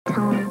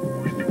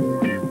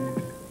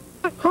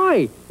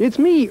Hi, it's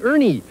me,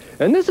 Ernie,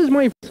 and this is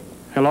my...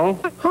 Hello?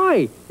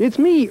 Hi, it's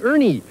me,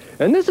 Ernie,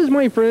 and this is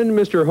my friend,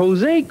 Mr.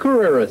 Jose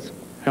Carreras.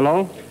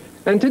 Hello?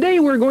 And today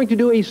we're going to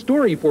do a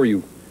story for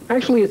you.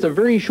 Actually, it's a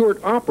very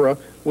short opera,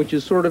 which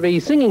is sort of a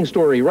singing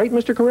story, right,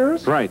 Mr.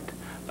 Carreras? Right.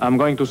 I'm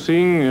going to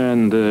sing,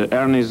 and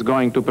Ernie's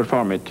going to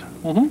perform it.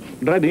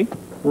 Ready?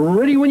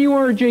 Ready when you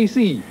are,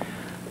 JC.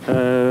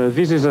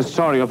 This is a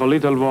story of a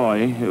little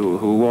boy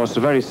who was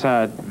very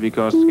sad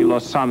because he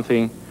lost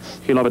something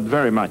he loved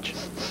very much.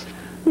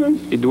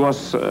 It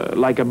was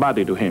like a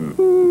body to him.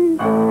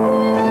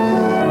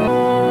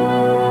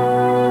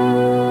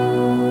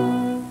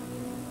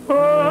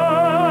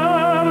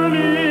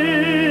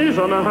 Ernie's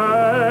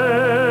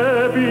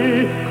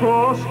unhappy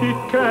 'cause he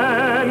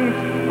can't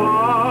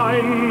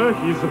find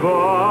his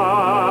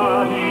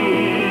body.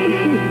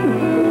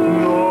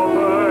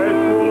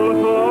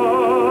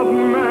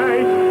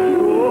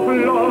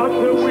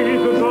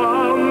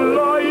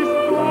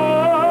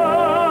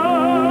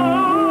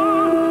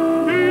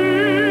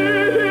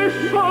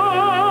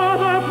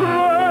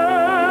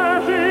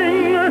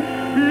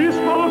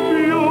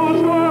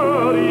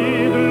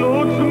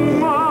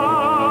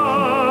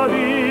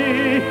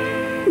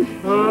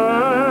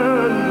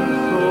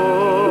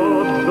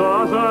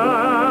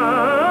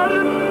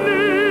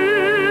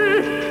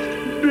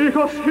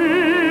 Because he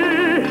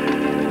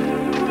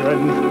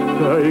can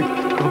take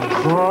a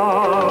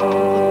vow.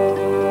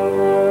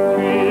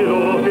 He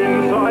looked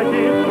inside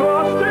his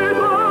trusted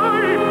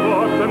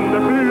box in the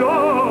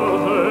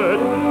closet,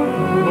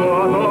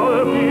 but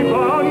all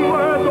people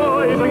were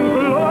toys and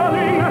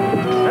clothing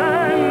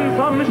and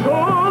some shoes. He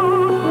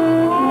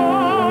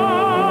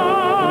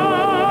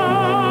lost his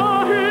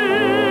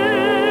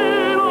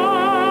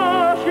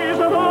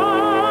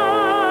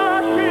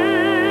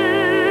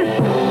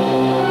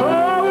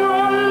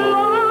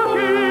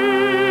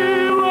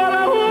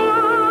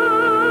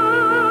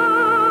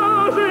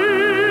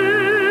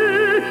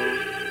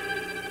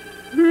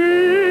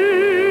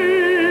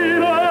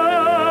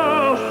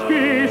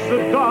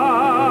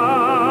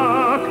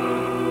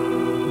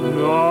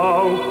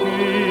now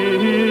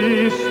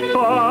he's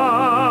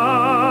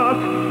stuck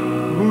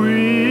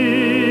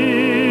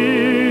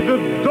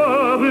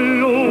with the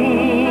blues.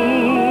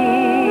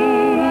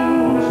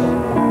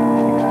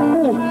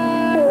 Oh,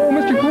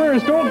 Mr.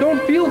 Carreras,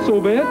 don't feel so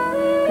bad.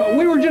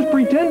 We were just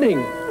pretending.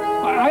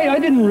 I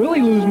didn't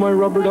really lose my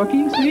rubber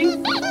ducky, see?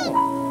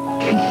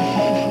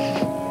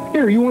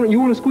 Here, you want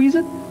to squeeze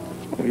it?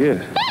 Oh, yeah.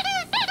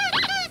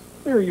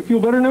 There, you feel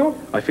better now?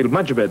 I feel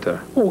much better.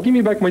 Oh, give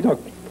me back my duck.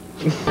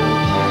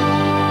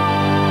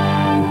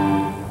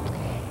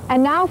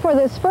 And now for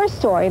this first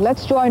story,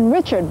 let's join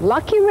Richard,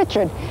 Lucky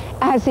Richard,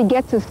 as he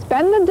gets to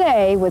spend the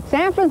day with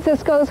San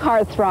Francisco's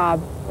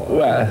heartthrob.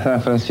 Well, San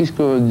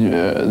Francisco,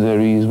 there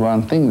is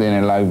one thing that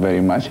I like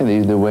very much, and it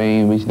is the way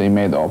in which they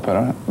made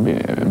opera,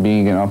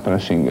 being an opera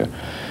singer.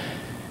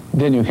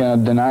 Then you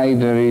cannot deny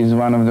there is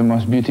one of the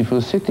most beautiful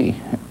cities,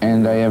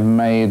 and I have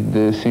made,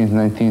 since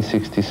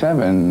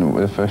 1967,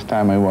 the first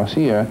time I was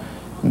here,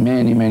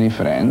 many, many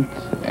friends,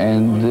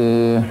 and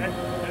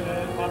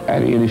I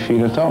really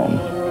feel at home.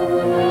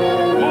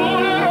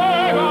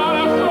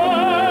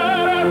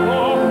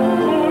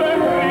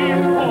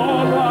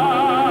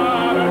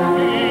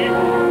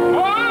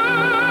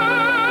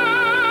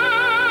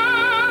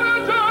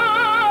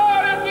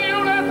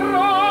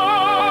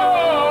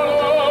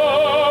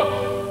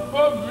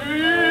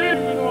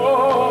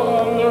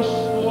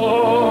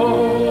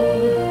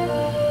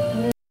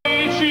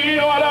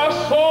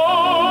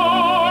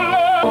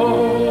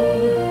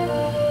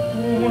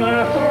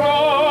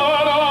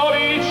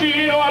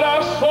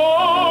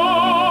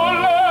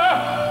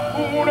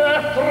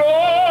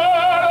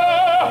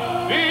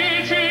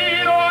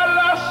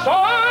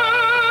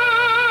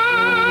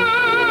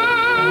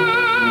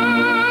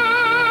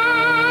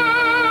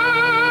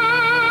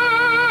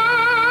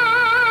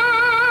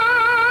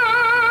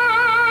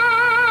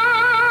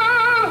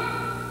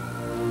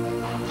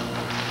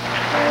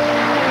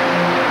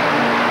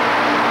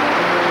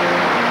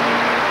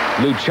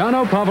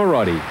 Luciano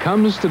Pavarotti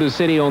comes to the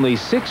city only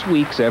 6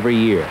 weeks every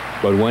year.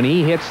 But when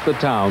he hits the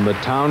town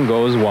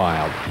goes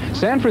wild.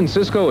 San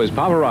Francisco is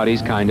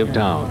Pavarotti's kind of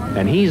town,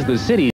 and he's the city's